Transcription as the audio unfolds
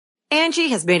Angie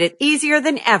has made it easier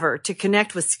than ever to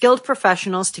connect with skilled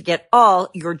professionals to get all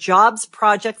your jobs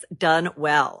projects done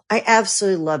well. I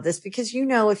absolutely love this because,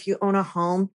 if you own a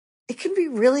home, it can be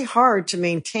really hard to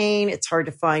maintain. It's hard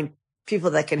to find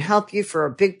people that can help you for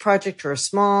a big project or a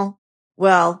small.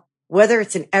 Well, whether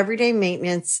it's in everyday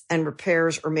maintenance and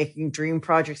repairs or making dream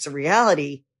projects a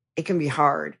reality, it can be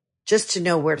hard just to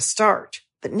know where to start.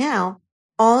 But now,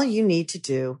 all you need to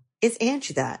do is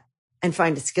Angie that and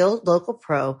find a skilled local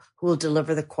pro who will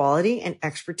deliver the quality and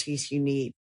expertise you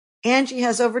need. Angie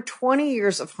has over 20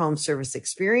 years of home service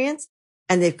experience,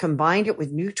 and they've combined it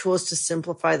with new tools to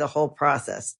simplify the whole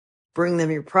process. Bring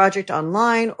them your project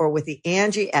online or with the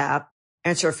Angie app,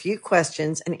 answer a few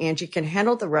questions, and Angie can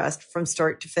handle the rest from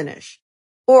start to finish.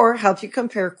 Or help you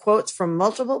compare quotes from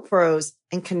multiple pros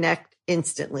and connect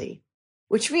instantly,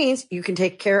 which means you can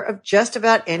take care of just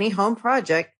about any home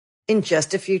project in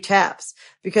just a few taps.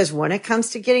 Because when it comes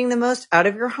to getting the most out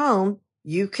of your home,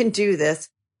 you can do this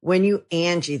when you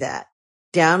Angie that.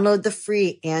 Download the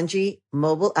free Angie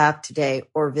mobile app today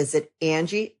or visit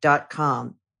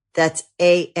Angie.com. That's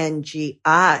ANGI.com.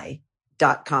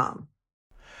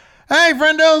 Hey,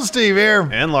 friendo, Steve here.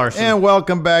 And Larson. And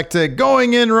welcome back to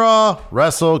Going in Raw,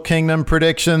 Wrestle Kingdom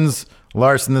Predictions.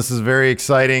 Larson, this is very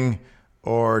exciting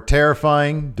or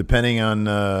terrifying, depending on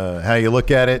how you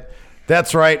look at it.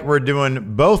 That's right. We're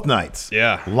doing both nights.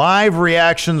 Yeah. Live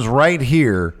reactions right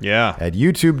here. Yeah. At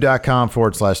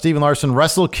youtube.com/Steven Larson.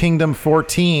 Wrestle Kingdom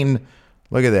 14.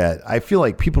 Look at that. I feel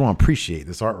like people don't appreciate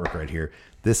this artwork right here.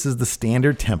 This is the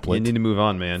standard template. You need to move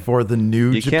on, man. For the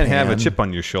new You Japan. can't have a chip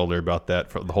on your shoulder about that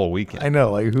for the whole weekend. I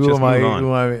know. Like, who am I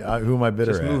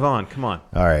bitter Just at? move on. Come on.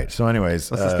 All right. So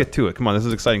anyways. Let's get to it. Come on. This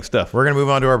is exciting stuff. We're going to move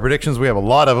on to our predictions. We have a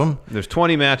lot of them. There's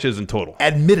 20 matches in total.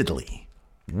 Admittedly,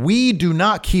 we do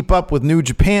not keep up with New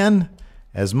Japan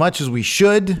as much as we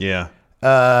should. Yeah.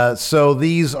 So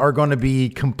these are going to be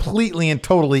completely and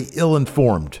totally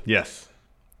ill-informed. Yes.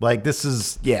 Like, this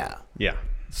is, yeah. Yeah.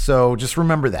 So just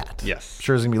remember that. Yes. I'm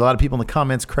sure there's going to be a lot of people in the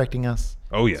comments correcting us.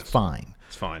 Oh, yes. It's fine.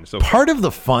 It's fine. So part of the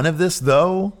fun of this,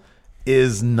 though,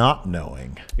 is not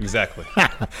knowing. Exactly.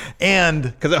 And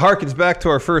because it harkens back to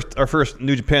our first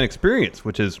New Japan experience,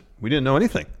 which is we didn't know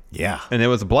anything. Yeah. And it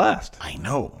was a blast. I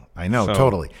know,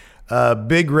 totally.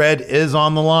 Big Red is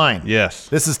on the line. Yes.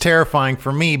 This is terrifying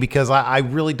for me because I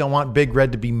really don't want Big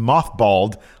Red to be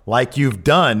mothballed like you've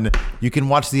done. You can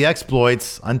watch the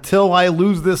exploits until I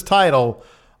lose this title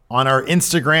on our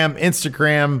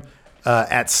Instagram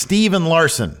at Steven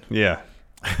Larson. Yeah.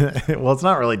 Well, it's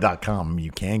not really .com.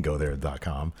 You can go there at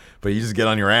 .com, but you just get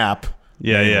on your app.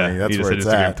 Yeah, anyway, yeah. That's you where just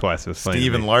it's hit Instagram at. twice. It was funny.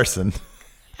 Steven Larson.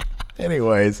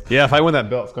 Anyways. Yeah, if I win that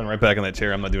belt, it's going right back in that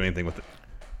chair. I'm not doing anything with it.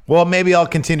 Well, maybe I'll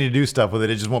continue to do stuff with it.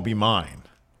 It just won't be mine.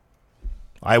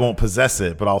 I won't possess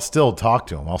it, but I'll still talk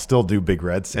to him. I'll still do Big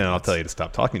Red segments. And I'll tell you to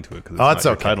stop talking to it because it's that's not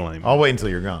your okay. title anymore. I'll wait until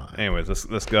you're gone. Anyways,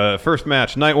 let's go. First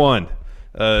match, night one.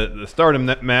 The Stardom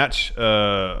match,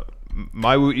 Mayu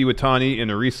Iwatani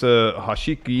and Arisa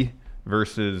Hashiki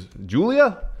versus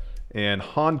Julia and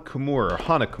Hana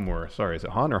Kimura. Sorry, is it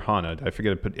Han or Hana? I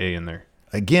forget to put A in there.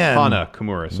 Again, Hana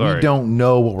Kimura, sorry. We don't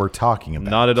know what we're talking about.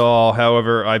 Not at all.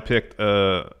 However, I picked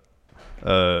the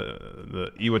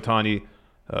Iwatani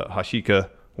Hashika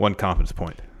 1 confidence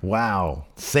point. Wow.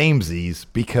 Samesies,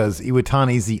 because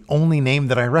Iwatani's the only name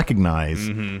that I recognize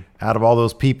out of all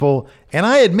those people. And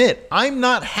I admit, I'm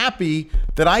not happy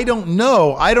that I don't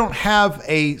know. I don't have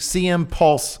a CM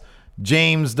Pulse,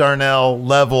 James Darnell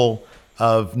level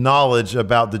of knowledge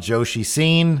about the Joshi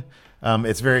scene.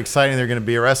 It's very exciting. They're going to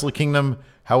be a Wrestle Kingdom.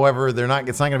 However, it's not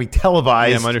going to be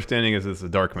televised. Yeah, my understanding is it's a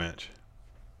dark match.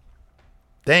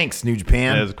 Thanks, New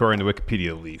Japan. As according to Wikipedia,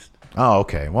 at least. Oh,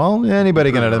 okay. Well,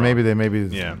 anybody can. Maybe.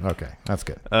 Yeah. Okay, that's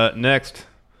good. Next,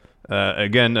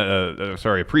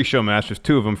 a pre-show match. There's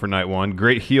 2 of them for night 1.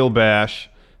 Great heel bash.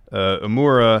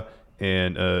 Umura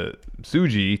and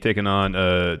Tsuji taking on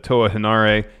Toa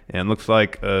Hinare, and looks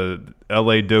like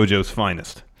L.A. Dojo's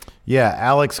finest. Yeah,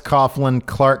 Alex Coughlin,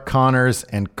 Clark Connors,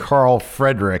 and Carl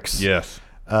Fredericks. Yes.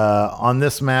 On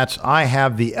this match, I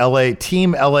have the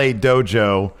Team LA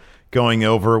Dojo going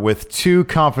over with 2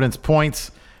 confidence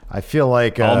points. I feel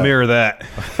like I'll mirror that.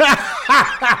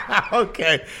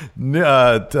 Okay.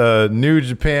 New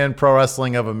Japan Pro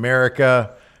Wrestling of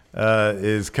America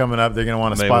is coming up. They're going to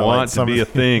want to spotlight. They want to be a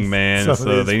thing, man.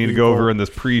 So they need to go over in this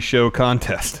pre-show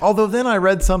contest. Although then I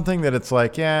read something that it's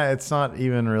like, it's not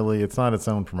even really. It's not its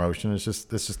own promotion. It's just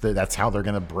that's how they're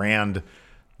going to brand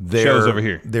their shows over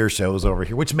here. Their shows over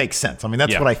here, which makes sense. I mean,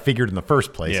 that's Yeah. what I figured in the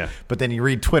first place. Yeah. But then you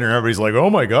read Twitter and everybody's like, "Oh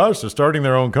my gosh, they're starting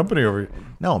their own company over here."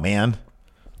 No, man.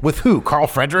 With who? Carl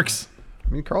Fredericks? I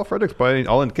mean, Carl Fredericks, by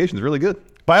all indications, is really good.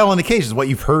 By all indications, what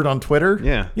you've heard on Twitter.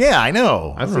 Yeah. Yeah, I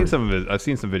know. I've seen some of it. I've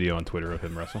seen some video on Twitter of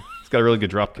him wrestle. He's got a really good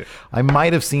drop kick. I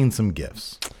might have seen some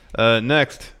GIFs.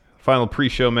 Next, final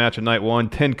pre-show match of night 1,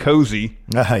 Ten Cozy.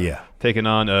 Yeah. Taking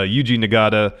on Yuji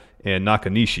Nagata and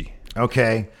Nakanishi.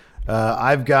 Okay.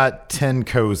 I've got 10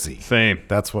 Cozy. Same.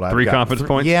 That's what I've got. 3 confidence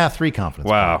points? Yeah, 3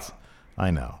 confidence points. Wow.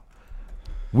 I know.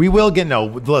 We will get,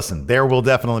 listen, there will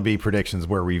definitely be predictions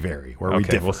where we vary, where we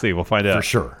differ. We'll see. We'll find out. For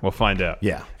sure. We'll find out.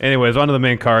 Yeah. Anyways, on to the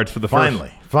main cards for the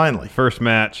first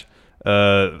match.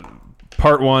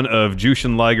 Part 1 of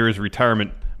Jushin Liger's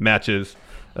retirement matches.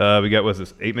 We got, what's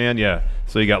this, 8-man? Yeah.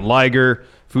 So you got Liger,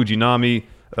 Fujinami,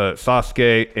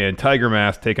 Sasuke, and Tiger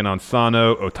Mask taking on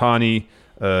Sano, Otani,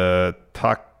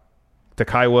 Takaiwa,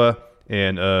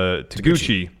 and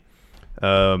Taguchi.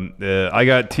 I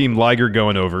got Team Liger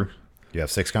going over. You have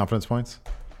 6 confidence points?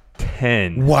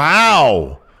 10.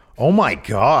 Wow. Oh, my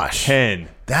gosh. 10.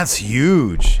 That's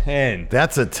huge. 10.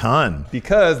 That's a ton.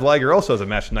 Because Liger also has a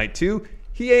match night 2.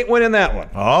 He ain't winning that one.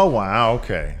 Oh, wow.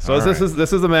 Okay. So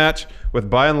this is a match with,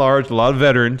 by and large, a lot of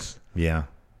veterans. Yeah.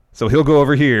 So he'll go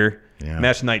over here. Yeah.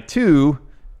 Match night 2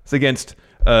 is against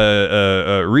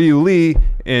Ryu Lee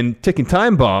and Ticking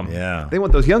Time Bomb. Yeah. They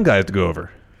want those young guys to go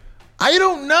over. I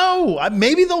don't know.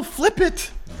 Maybe they'll flip it.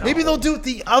 No. Maybe they'll do it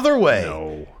the other way.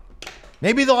 No.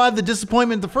 Maybe they'll have the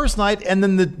disappointment the first night and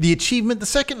then the achievement the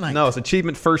second night. No, it's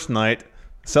achievement first night,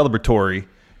 celebratory,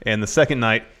 and the second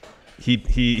night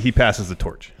he passes the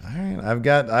torch. All right, I've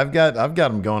got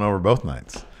them going over both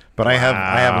nights. But I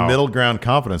have a middle ground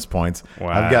confidence points. Wow.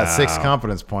 I've got 6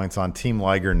 confidence points on Team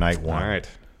Liger night 1. All right.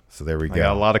 So there we go. I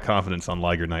got a lot of confidence on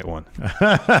Liger night 1.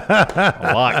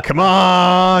 A lot. Come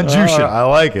on, Jushin. I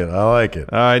like it. All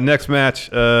right, next match.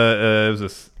 It was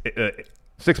a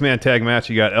 6-man tag match.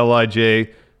 You got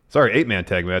 8-man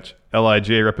tag match.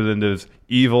 LIJ representatives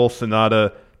Evil,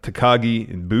 Sonata, Takagi,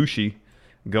 and Bushi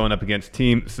going up against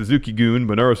Team Suzuki-gun,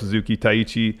 Minoru Suzuki,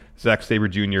 Taichi, Zack Sabre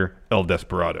Jr., El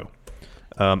Desperado.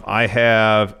 I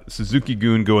have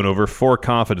Suzuki-gun going over 4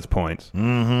 confidence points.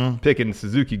 Mm-hmm. Picking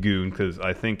Suzuki-gun because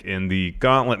I think in the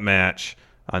gauntlet match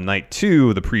on night 2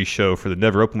 of the pre-show for the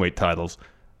Never Openweight titles,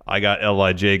 I got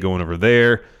LIJ going over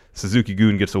there.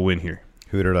 Suzuki-gun gets a win here.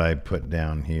 Who did I put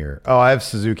down here? Oh, I have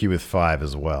Suzuki with 5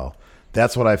 as well.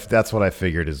 That's what I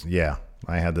figured is, yeah,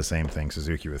 I had the same thing,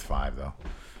 Suzuki with 5 though.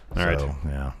 All right.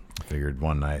 Yeah, I figured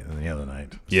one night and the other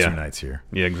night. Yeah. 2 nights here.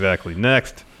 Yeah, exactly.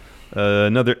 Next,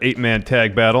 another 8-man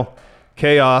tag battle.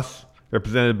 Chaos,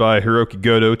 represented by Hiroki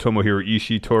Goto, Tomohiro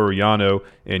Ishii, Toru Yano,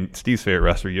 and Steve's favorite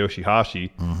wrestler,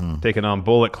 Yoshihashi, taking on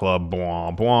Bullet Club,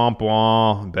 Bwah, Bwah,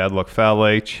 Bwah, Bad Luck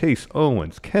Fale, Chase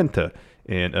Owens, Kenta,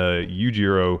 and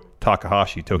Yujiro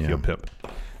Takahashi, Tokyo Pimp.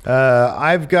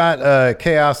 I've got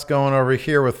Chaos going over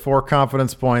here with 4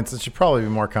 confidence points. It should probably be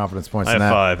more confidence points I than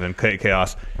have that. 5 and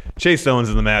Chaos. Chase Owens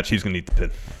in the match. He's going to need the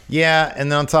pin. Yeah,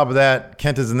 and then on top of that,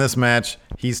 Kenta's in this match.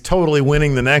 He's totally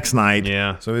winning the next night.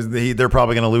 Yeah. So they're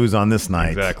probably going to lose on this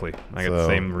night. Exactly. I got the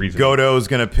same reason. Goto's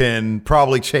going to pin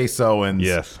probably Chase Owens.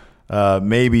 Yes.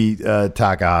 Maybe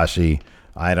Takahashi.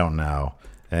 I don't know.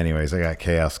 Anyways, I got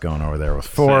Chaos going over there with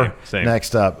 4. Same.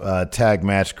 Next up, tag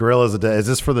match. Gorillas. Is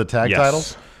this for the tag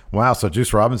titles? Wow, so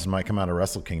Juice Robinson might come out of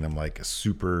Wrestle Kingdom like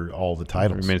super all the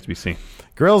titles. Remains to be seen.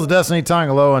 Gorillas of Destiny,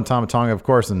 Tonga Loa, and Tama Tonga, of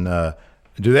course. And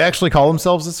do they actually call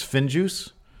themselves this? Finn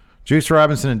Juice? Juice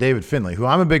Robinson and David Finlay, who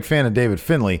I'm a big fan of David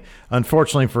Finlay.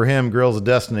 Unfortunately for him, Gorillas of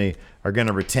Destiny are going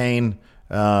to retain.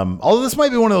 Although this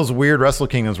might be one of those weird Wrestle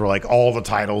Kingdoms where like all the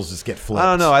titles just get flipped. I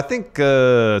don't know. I think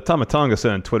Tama Tonga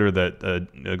said on Twitter that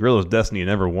Gorillas of Destiny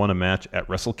never won a match at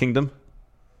Wrestle Kingdom.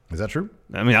 Is that true?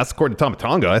 I mean, that's according to Tama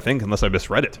Tonga, I think, unless I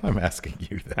misread it. I'm asking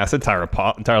you that. That's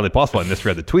entirely possible. I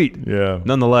misread the tweet. Yeah.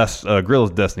 Nonetheless, Gorillas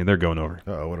of Destiny, they're going over.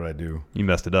 Oh, what did I do? You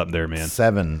messed it up there, man.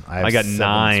 7. I got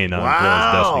 9 on Gorillas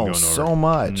of Destiny going over. So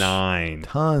much. 9.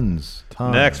 Tons.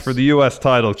 Next, for the U.S.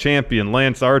 title, champion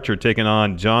Lance Archer taking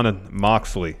on Jonathan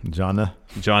Moxley. I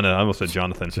almost said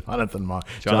Jonathan.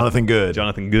 Jonathan Good.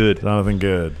 Jonathan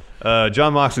Good.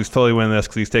 John Moxley's totally winning this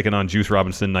because he's taking on Juice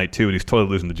Robinson night 2, and he's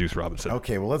totally losing to Juice Robinson.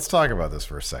 Okay, well, let's talk about this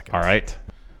for a second. All right.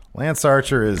 Lance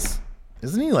Archer isn't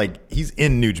he like, he's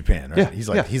in New Japan, right?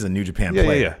 Yeah, he's a New Japan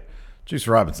player. Yeah. Juice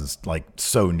Robinson's like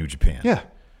so New Japan. Yeah. Is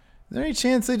there any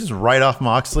chance they just write off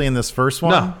Moxley in this first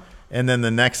one? No. And then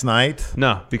the next night?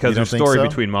 No, because there's a think story so?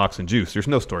 between Mox and Juice. There's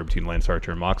no story between Lance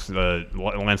Archer and Mox.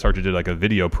 Lance Archer did like a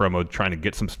video promo trying to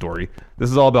get some story.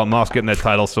 This is all about Mox getting that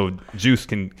title so Juice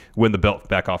can win the belt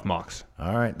back off Mox.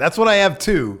 All right. That's what I have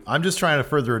too. I'm just trying to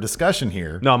further a discussion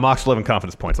here. No, Mox 11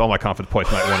 confidence points. All my confidence points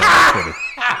might win on Twitter.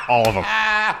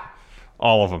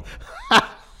 All of them.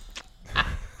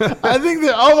 I think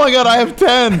that, oh my God, I have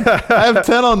 10. I have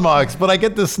 10 on Mox, but I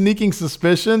get the sneaking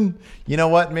suspicion. You know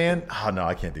what, man? Oh, no,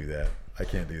 I can't do that. I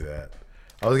can't do that.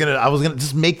 I was gonna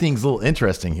just make things a little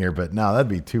interesting here, but no, that'd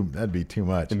be too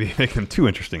much. It'd be making them too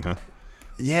interesting, huh?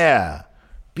 Yeah,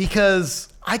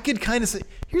 because I could kind of say,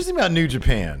 here's the thing about New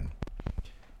Japan.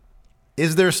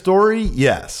 Is there a story?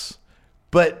 Yes.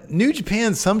 But New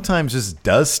Japan sometimes just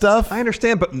does stuff. I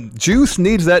understand, but Juice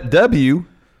needs that W.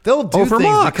 They'll do over things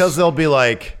Mox because they'll be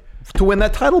like, to win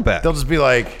that title back. they'll just be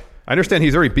like, I understand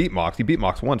he's already beat Mox. He beat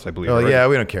Mox once, I believe. oh, already. yeah,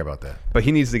 we don't care about that. But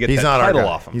he needs to get He's that not our title guy.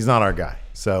 off him. He's not our guy.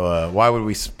 So why would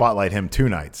we spotlight him 2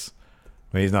 nights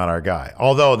when he's not our guy?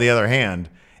 Although, on the other hand,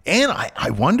 and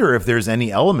I wonder if there's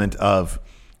any element of,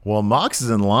 well, Mox is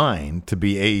in line to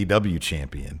be AEW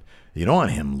champion. You don't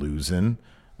want him losing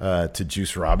to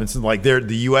Juice Robinson. Like, the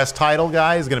U.S. title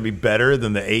guy is going to be better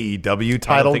than the AEW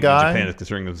title I don't think guy. Japan is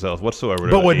considering themselves whatsoever.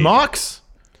 But with Mox,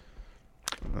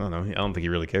 I don't know. I don't think he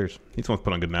really cares. He just wants to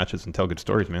put on good matches and tell good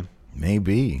stories, man.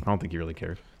 maybe. I don't think he really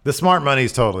cares. The smart money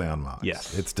is totally on Mox.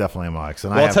 Yes. It's definitely on Mox.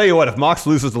 And Well, I'll tell you what. If Mox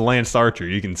loses to Lance Archer,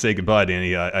 you can say goodbye to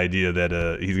any idea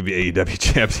that he's going to be AEW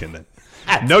champion then.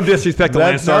 No disrespect to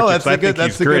Lance Archer. That's a good point.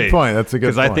 That's a good point.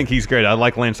 Because I think he's great. I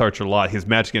like Lance Archer a lot. His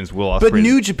match against Will Ospreay. But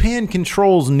New Japan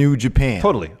controls New Japan.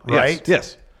 Totally. Right?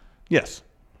 Yes.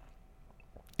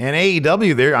 And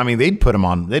AEW, they'd put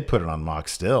it on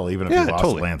Mox still, even if he lost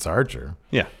totally. Lance Archer.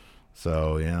 Yeah.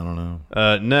 So yeah, I don't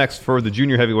know. Next, for the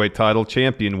junior heavyweight title,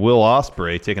 champion Will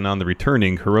Ospreay taking on the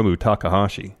returning Hiromu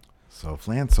Takahashi. So if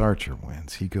Lance Archer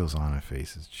wins, he goes on and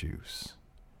faces Juice.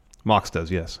 Mox does,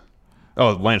 yes.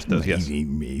 Oh, Lance does, yes.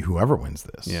 Whoever wins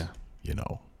this. Yeah. You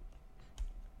know.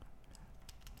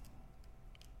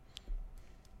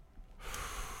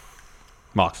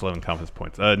 Mox, 11 confidence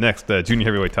points. Next, junior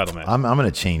heavyweight title match. I'm going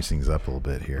to change things up a little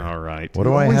bit here. All right. What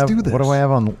do I have? What do I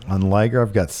have on Liger?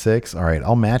 I've got 6. All right,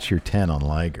 I'll match your 10 on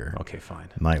Liger. Okay, fine.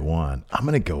 Night 1. I'm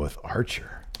going to go with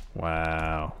Archer.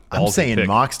 Wow. I'm saying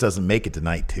Mox doesn't make it to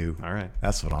night 2. All right.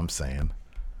 That's what I'm saying.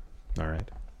 All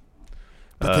right.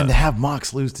 But then to have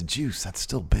Mox lose to Juice, that's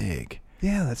still big.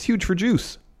 Yeah, that's huge for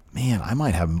Juice. Man, I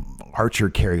might have Archer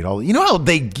carried all. You know how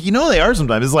they are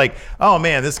sometimes. It's like, oh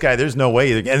man, this guy, there's no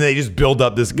way, and they just build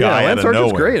up this guy out of nowhere.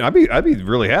 Lance Archer's great. I'd be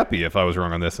really happy if I was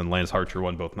wrong on this and Lance Archer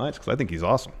won both nights because I think he's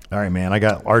awesome. All right, man, I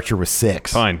got Archer with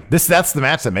 6. Fine. That's the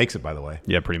match that makes it, by the way.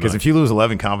 Yeah, pretty much. Because if you lose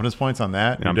 11 confidence points on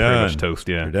that, I'm you're done. pretty much toast.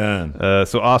 Yeah, you're done.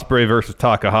 So Ospreay versus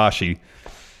Takahashi.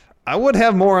 I would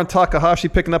have more on Takahashi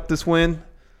picking up this win,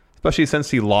 especially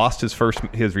since he lost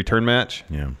his return match.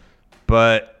 Yeah,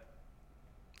 but.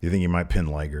 You think he might pin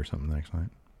Liger or something next night?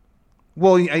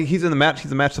 Well, he's in the match. He's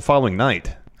the match the following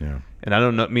night. Yeah. And I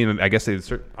don't know. I guess I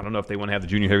don't know if they want to have the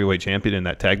junior heavyweight champion in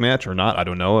that tag match or not. I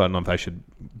don't know. I don't know if I should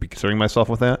be concerning myself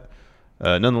with that.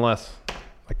 Nonetheless,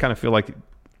 I kind of feel like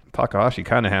Takahashi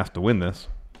kind of has to win this.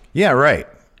 Yeah, right.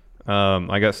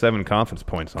 I got 7 confidence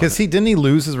points on it. Because didn't he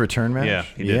lose his return match? Yeah,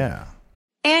 he did. Yeah.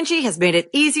 Angie has made it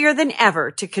easier than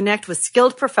ever to connect with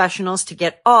skilled professionals to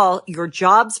get all your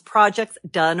jobs projects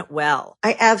done well.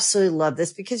 I absolutely love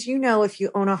this because, if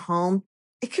you own a home,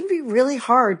 it can be really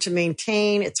hard to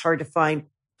maintain. It's hard to find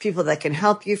people that can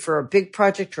help you for a big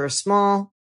project or a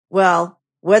small. Well,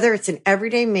 whether it's in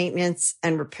everyday maintenance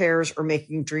and repairs or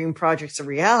making dream projects a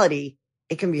reality,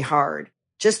 it can be hard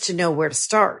just to know where to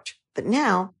start. But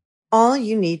now all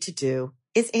you need to do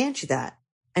is Angie that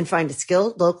and find a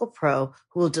skilled local pro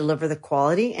who will deliver the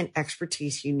quality and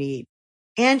expertise you need.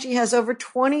 Angie has over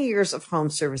 20 years of home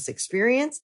service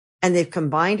experience, and they've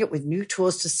combined it with new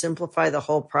tools to simplify the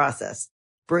whole process.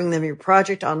 Bring them your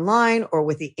project online or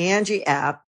with the Angie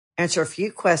app, answer a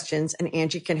few questions, and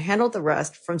Angie can handle the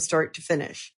rest from start to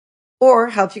finish. Or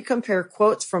help you compare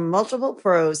quotes from multiple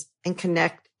pros and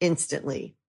connect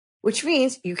instantly, which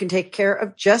means you can take care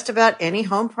of just about any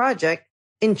home project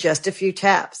in just a few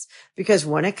taps. Because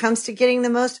when it comes to getting the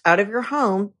most out of your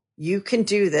home, you can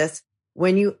do this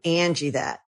when you Angie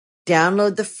that.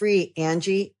 Download the free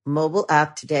Angie mobile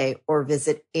app today or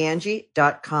visit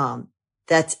Angie.com.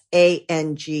 That's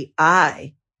ANGI.com.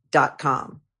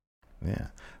 Yeah.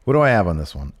 What do I have on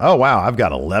this one? Oh, wow. I've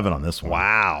got 11 on this one.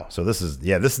 Wow. So this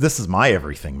is my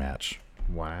everything match.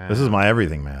 Wow. This is my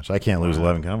everything match. I can't lose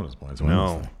 11 confidence points.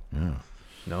 No. Yeah.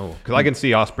 No. Because I can see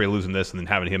Ospreay losing this and then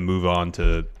having him move on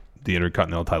to the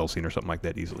Intercontinental title scene or something like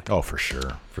that easily. Oh, for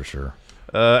sure. For sure.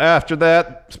 After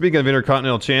that, speaking of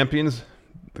Intercontinental champions,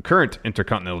 the current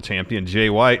Intercontinental champion,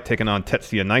 Jay White, taking on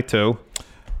Tetsuya Naito.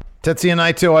 Tetsuya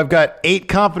Naito, I've got 8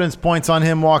 confidence points on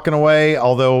him walking away,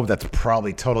 although that's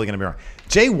probably totally going to be wrong.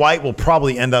 Jay White will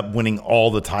probably end up winning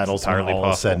all the titles when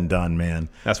all is said and done, man.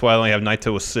 That's why I only have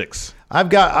Naito with 6. I've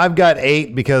got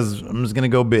 8 because I'm just going to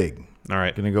go big. All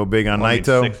right. Going to go big on Well, I mean,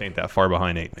 Naito. 6 ain't that far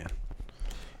behind 8, man.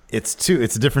 It's 2.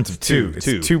 It's a difference of 2.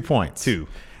 It's 2 points. 2.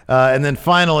 And then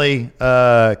finally,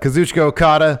 Kazuchika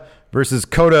Okada versus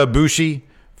Kota Ibushi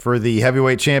for the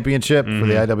heavyweight championship, for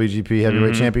the IWGP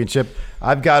heavyweight championship.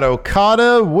 I've got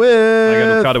Okada with... I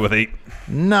got Okada with 8.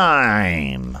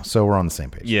 9. So we're on the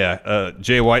same page. Yeah.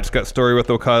 Jay White's got story with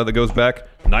Okada that goes back.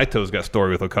 Naito's got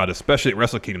story with Okada, especially at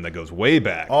Wrestle Kingdom, that goes way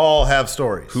back. All have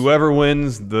stories. Whoever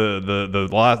wins the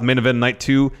last main event night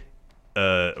 2,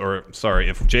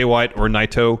 if Jay White or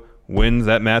Naito wins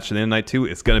that match at the end of night 2,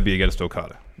 it's going to be against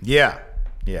Okada. Yeah.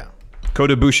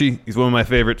 Kota Ibushi, he's one of my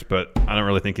favorites, but I don't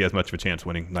really think he has much of a chance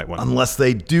winning night 1. Unless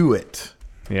they do it.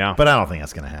 Yeah. But I don't think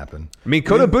that's going to happen. I mean,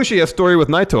 Kota Ibushi has story with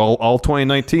Naito all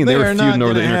 2019. They were feuding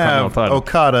over the Intercontinental title.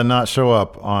 Okada not show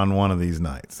up on one of these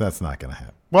nights. That's not going to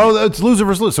happen. Well, it's loser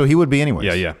versus loser, so he would be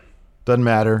anyways. Yeah. Doesn't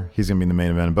matter. He's going to be in the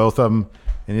main event of both of them,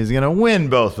 and he's going to win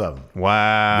both of them.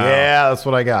 Wow. Yeah, that's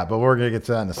what I got, but we're going to get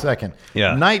to that in a second.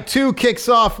 Yeah. Night 2 kicks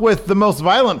off with the most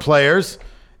violent players,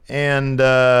 and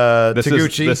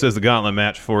Taguchi. This is the gauntlet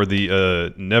match for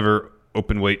the never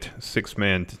open-weight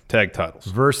 6-man tag titles.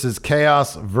 Versus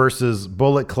Chaos versus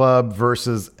Bullet Club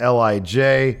versus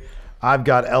LIJ. I've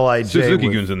got LIJ.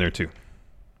 Suzuki-gun's in there, too.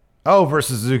 Oh,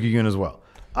 versus Suzuki-gun as well.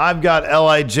 I've got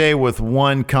LIJ with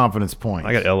 1 confidence point.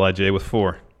 I got LIJ with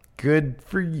 4. Good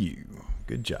for you.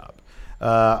 Good job.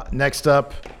 Next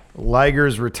up,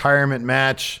 Liger's retirement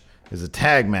match is a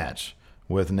tag match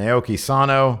with Naoki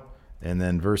Sano and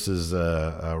then versus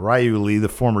Ryu Lee, the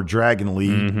former Dragon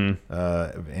Lee,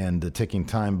 and the Ticking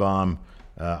Time Bomb.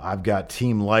 I've got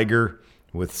Team Liger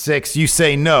with 6. You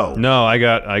say no. No, I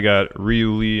got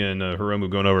Ryu Lee and Hiromu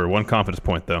going over. 1 confidence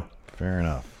point, though. Fair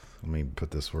enough. Let me put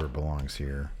this where it belongs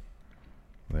here.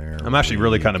 There. I'm actually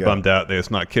really kind of bummed out that it's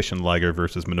not Kishin Liger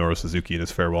versus Minoru Suzuki in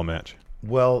his farewell match.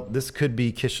 Well, this could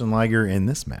be Kishin Liger in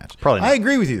this match. Probably not. I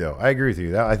agree with you, though. I think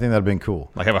that would have been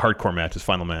cool. Like have a hardcore match, his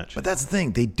final match. But that's the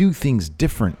thing. They do things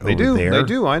different They over there. They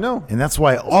do. I know. And that's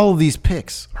why all of these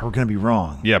picks are going to be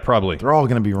wrong. Yeah, probably. They're all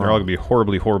going to be wrong. They're all going to be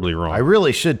horribly, horribly wrong. I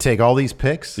really should take all these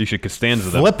picks. You should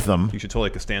Costanza flip them. You should totally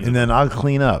Costanza and then I'll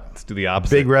clean up. Let's do the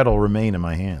opposite. Big Red will remain in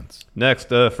my hands. Next,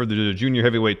 for the junior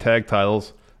heavyweight tag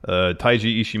titles,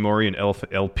 Taiji Ishimori and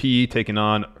LP taking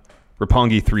on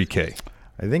Roppongi 3K.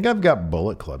 I think I've got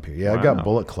Bullet Club here. Yeah, I've got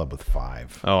Bullet Club with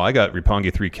 5. Oh, I got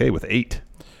Roppongi 3K with 8.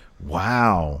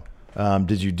 Wow.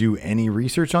 Did you do any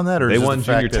research on that? Or they just won the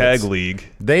fact Junior that Tag League.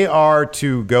 They are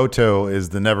to Goto is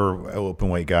the never open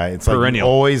weight guy. It's Perennial.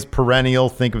 Like always perennial.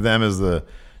 Think of them as the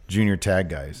junior tag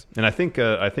guys. And I think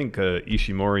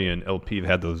Ishimori and LP have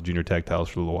had those junior tag titles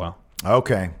for a little while.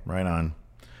 Okay, right on.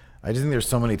 I just think there's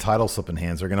so many title slipping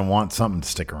hands. They're going to want something to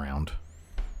stick around.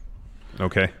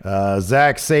 Okay.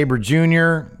 Zack Sabre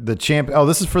Jr., the champ. Oh,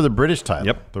 this is for the British title.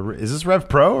 Yep. Is this Rev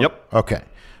Pro? Yep. Okay.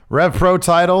 Rev Pro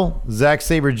title, Zack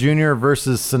Sabre Jr.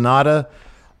 versus Sonata.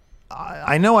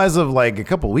 I know as of like a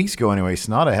couple weeks ago anyway,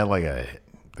 Sonata had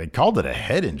they called it a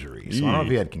head injury. So I don't know if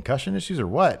he had concussion issues or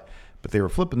what, but they were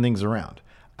flipping things around.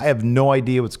 I have no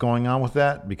idea what's going on with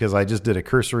that because I just did a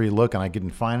cursory look and I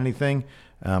couldn't find anything.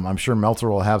 I'm sure Meltzer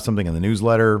will have something in the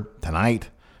newsletter tonight.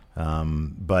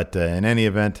 But in any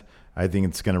event, I think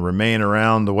it's going to remain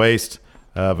around the waist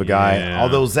of a guy. Yeah.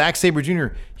 Although Zack Sabre Jr.,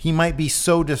 he might be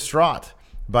so distraught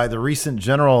by the recent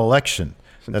general election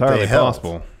that they held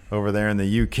possible over there in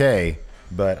the UK.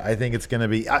 But I think it's going to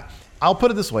be. I'll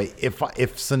put it this way: if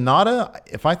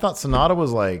I thought Sonata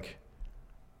was like,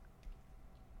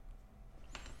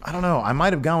 I don't know, I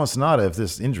might have gone with Sonata if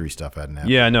this injury stuff hadn't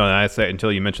happened. Yeah, no, I said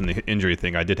until you mentioned the injury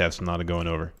thing, I did have Sonata going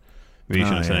over. But you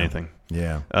shouldn't have said anything.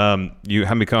 Yeah. You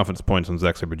how many confidence points on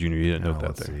Zack Sabre Jr.? You didn't note that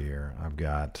Let's there. see here. I've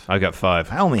got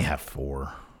 5. I only have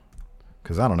 4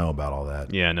 because I don't know about all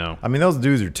that. Yeah, no. I mean, those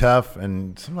dudes are tough,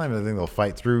 and sometimes I think they'll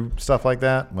fight through stuff like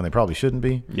that when they probably shouldn't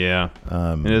be. Yeah.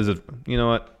 It is you know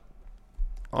what?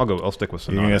 I'll stick with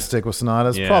Sonata. You're going to stick with Sonata?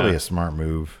 It's Yeah. probably a smart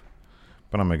move,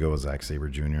 but I'm going to go with Zack Sabre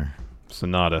Jr.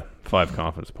 Sonata, 5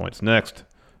 confidence points. Next,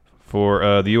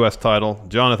 for the U.S. title,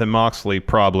 Jonathan Moxley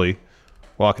probably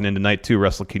walking into Night 2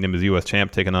 Wrestle Kingdom as U.S.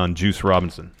 champ, taking on Juice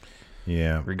Robinson.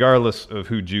 Yeah. Regardless of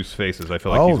who Juice faces, I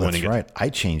feel like he's winning it. Oh, that's right. I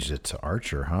changed it to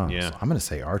Archer, huh? Yeah. So I'm going to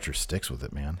say Archer sticks with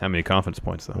it, man. How many confidence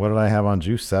points, though? What did I have on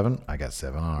Juice? 7? I got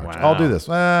 7 on Archer. Wow. I'll do this.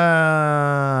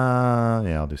 Yeah,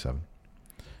 I'll do 7.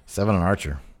 7 on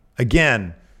Archer.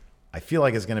 Again, I feel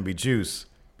like it's going to be Juice,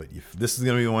 but if this is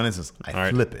going to be the one instance, I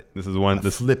flip it. This is one.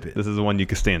 Flip it. This is the one you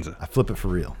Costanza. I flip it for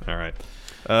real. All right.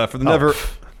 For the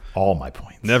All my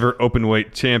points. never open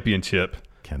weight championship,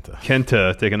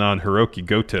 Kenta taking on Hiroki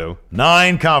Goto.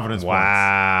 9 confidence points.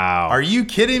 Wow. Are you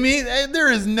kidding me?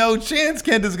 There is no chance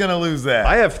Kenta's going to lose that.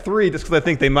 I have 3 just because I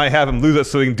think they might have him lose it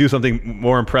so he can do something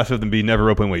more impressive than be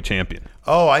never openweight champion.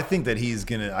 Oh, I think he's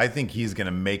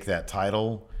gonna make that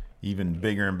title even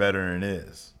bigger and better than it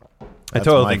is. I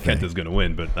totally think Kenta's going to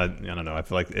win, but I don't know. I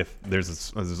feel like if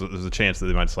there's a chance that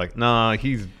they might just like, nah,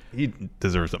 he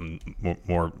deserves something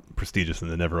more prestigious than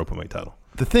the never openweight title.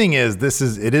 The thing is,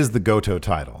 it is the Goto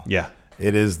title. Yeah.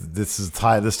 This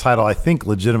title I think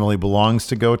legitimately belongs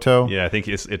to Goto. Yeah, I think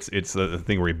it's a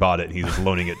thing where he bought it and he's just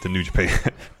loaning it to New Japan.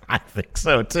 I think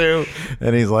so too.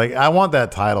 And he's like, I want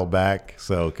that title back.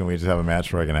 So can we just have a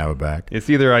match where I can have it back? It's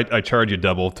either I charge you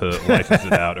double to license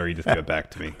it out, or you just give it back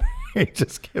to me. He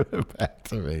just give it back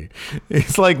to me.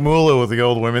 He's like Moolah with the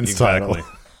old women's title.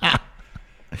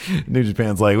 New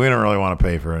Japan's like, we don't really want to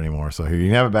pay for it anymore, so here, you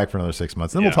can have it back for another 6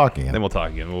 months. Then we'll talk again.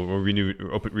 We'll renew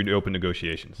open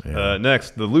negotiations. Yeah.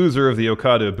 Next, the loser of the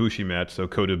Okada Ibushi match, so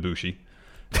Kota Ibushi.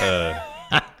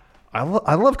 I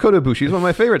love Kota Ibushi. He's one of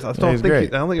my favorites. I don't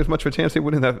think there's much of a chance of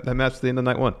winning that match at the end of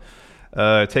night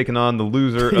 1. Taking on the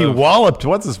loser. He walloped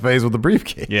what's his face with the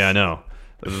briefcase. Yeah, I know.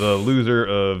 The loser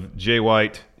of Jay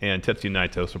White and Tetsuya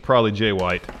Naito, so probably Jay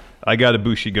White. I got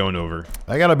Ibushi going over.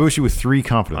 I got Ibushi with 3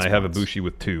 confidence points. I have Ibushi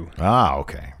with 2. Ah,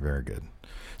 okay. Very good.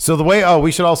 So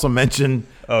we should also mention.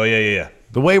 Oh, yeah.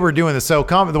 The way we're doing this. So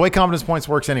the way confidence points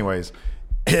works anyways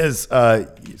is,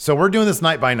 so we're doing this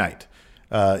night by night.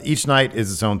 Each night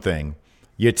is its own thing.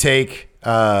 You take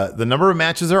the number of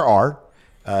matches there are.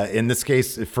 In this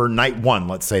case, for night 1,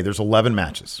 let's say there's 11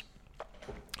 matches.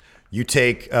 You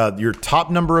take your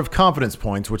top number of confidence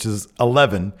points, which is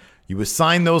 11. You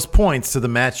assign those points to the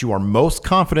match you are most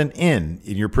confident in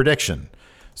your prediction.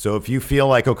 So if you feel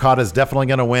like Okada is definitely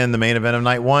going to win the main event of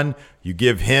night 1, you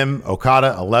give him,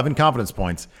 Okada, 11 confidence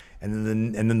points.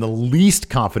 And then the least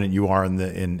confident you are in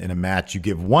a match, you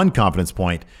give 1 confidence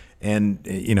point. And,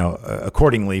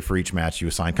 accordingly for each match, you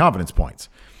assign confidence points.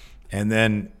 And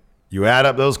then you add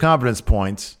up those confidence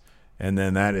points, and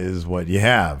then that is what you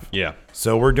have. Yeah.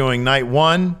 So we're doing night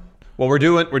 1. Well,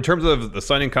 in terms of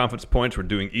assigning confidence points, we're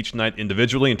doing each night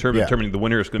individually. In terms of determining the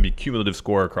winner, it's going to be cumulative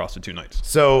score across the 2 nights.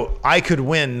 So I could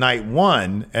win night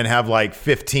 1 and have like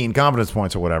 15 confidence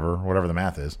points or whatever the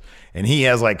math is. And he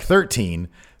has like 13.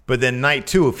 But then night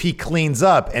 2, if he cleans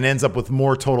up and ends up with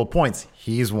more total points,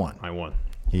 he's won. I won.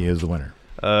 He is the winner.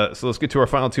 So let's get to our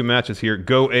final 2 matches here.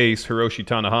 Go Ace, Hiroshi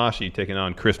Tanahashi taking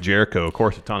on Chris Jericho. Of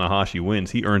course, if Tanahashi wins,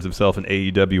 he earns himself an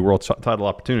AEW World Title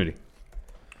opportunity.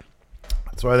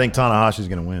 So I think Tanahashi's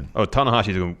going to win. Oh,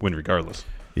 Tanahashi's going to win regardless.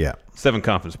 Yeah. 7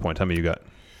 confidence points. How many you got?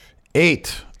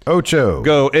 8. Ocho.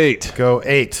 Go 8. Go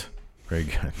 8. Very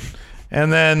good.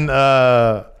 And then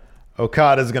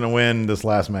Okada's going to win this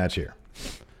last match here.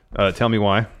 Tell me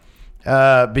why.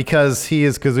 Because he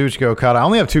is Kazuchika Okada. I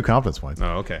only have 2 confidence points.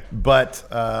 Oh, okay. But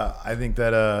I think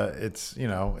that it's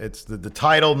the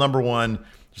title number 1.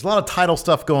 There's a lot of title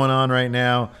stuff going on right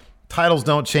now. Titles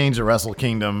don't change at Wrestle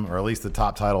Kingdom, or at least the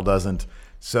top title doesn't.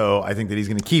 So I think that he's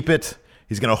going to keep it.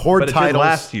 He's going to hoard titles. It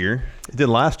did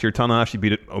last year. Tanahashi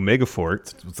beat Omega for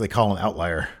it. It's what they call an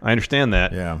outlier. I understand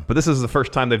that. Yeah. But this is the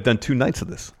first time they've done 2 nights of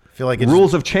this. I feel like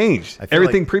rules have changed.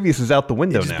 Everything previous is out the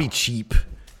window now. It'd just be cheap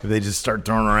if they just start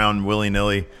throwing around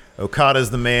willy-nilly. Okada's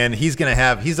the man. He's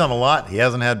done a lot. He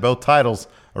hasn't had both titles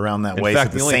around that waist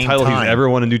at the same time. In fact, the only title he's ever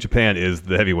won in New Japan is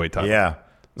the heavyweight title. Yeah.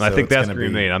 And I think that's going to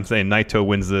remain. I'm saying Naito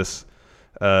wins this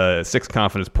 6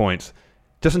 confidence points.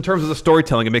 Just in terms of the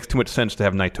storytelling, it makes too much sense to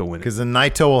have Naito win it. Because then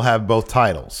Naito will have both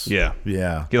titles. Yeah.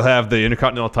 Yeah. He'll have the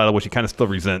Intercontinental title, which he kind of still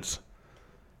resents.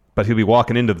 But he'll be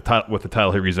walking into the title with the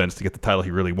title he resents to get the title he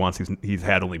really wants. He's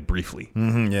had only briefly.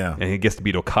 Mm-hmm, yeah. And he gets to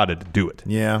beat Okada to do it.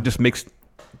 Yeah. It just makes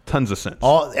tons of sense.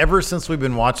 Ever since we've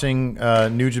been watching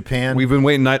New Japan. We've been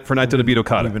waiting for Naito to beat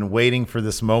Okada. We've been waiting for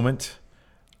this moment.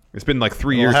 It's been like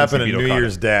 3 years since he beat Okada. It'll happen at New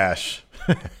Year's Dash.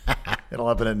 It'll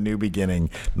happen at New Beginning,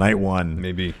 night 1.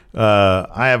 Maybe.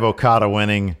 I have Okada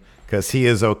winning because he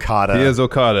is Okada. He is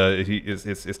Okada.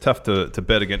 It's tough to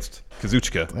bet against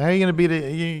Kazuchika. How are you going to beat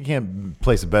it? You can't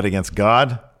place a bet against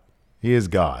God. He is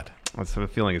God. I have a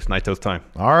feeling it's Naito's time.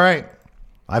 All right.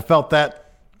 I felt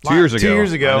that 2 years ago. 2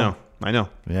 years ago. I know.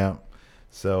 Yeah.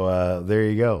 So there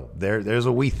you go. There's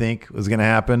what we think was going to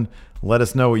happen. Let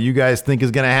us know what you guys think is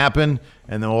going to happen,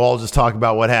 and then we'll all just talk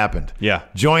about what happened. Yeah.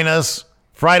 Join us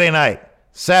Friday night,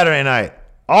 Saturday night,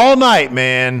 all night,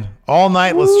 man. All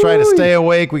night. Let's try to stay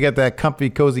awake. We got that comfy,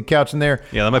 cozy couch in there.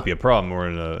 Yeah, that might be a problem more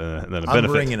than a benefit.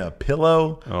 I'm bringing a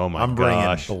pillow. Oh, my I'm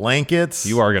gosh. bringing blankets.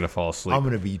 You are going to fall asleep. I'm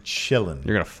going to be chilling.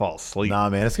 You're going to fall asleep. Nah,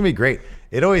 man. It's going to be great.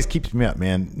 It always keeps me up,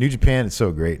 man. New Japan is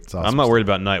so great. It's awesome. I'm not worried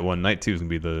about night 1. Night 2 is going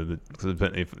to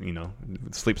be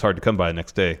if sleep's hard to come by the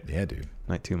next day. Yeah, dude.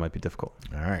 Night 2 might be difficult.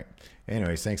 All right.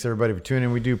 Anyways, thanks everybody for tuning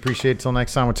in. We do appreciate it. Till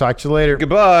next time, we'll talk to you later.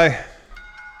 Goodbye.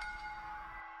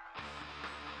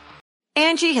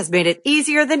 Angie has made it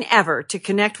easier than ever to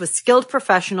connect with skilled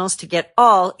professionals to get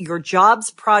all your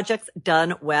jobs projects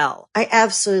done well. I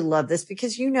absolutely love this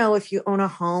because, if you own a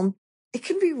home, it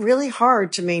can be really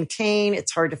hard to maintain.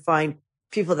 It's hard to find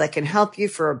people that can help you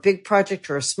for a big project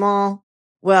or a small.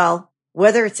 Well,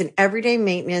 whether it's in everyday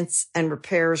maintenance and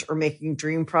repairs or making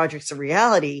dream projects a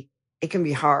reality, it can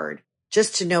be hard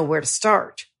just to know where to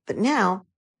start. But now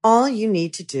all you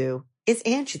need to do is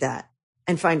Angie that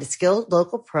and find a skilled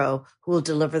local pro who will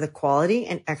deliver the quality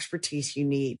and expertise you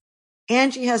need.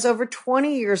 Angie has over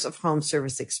 20 years of home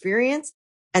service experience,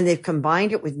 and they've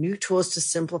combined it with new tools to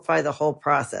simplify the whole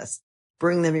process.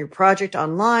 Bring them your project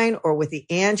online or with the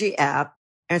Angie app,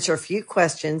 answer a few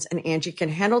questions, and Angie can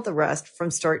handle the rest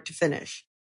from start to finish.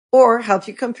 Or help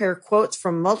you compare quotes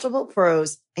from multiple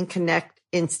pros and connect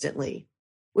instantly,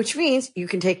 which means you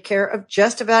can take care of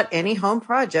just about any home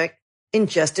project in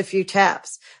just a few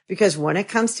taps. Because when it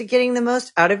comes to getting the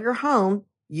most out of your home,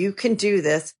 you can do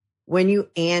this when you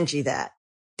Angie that.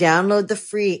 Download the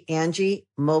free Angie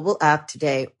mobile app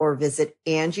today or visit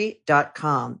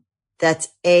Angie.com. That's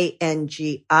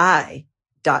ANGI.com.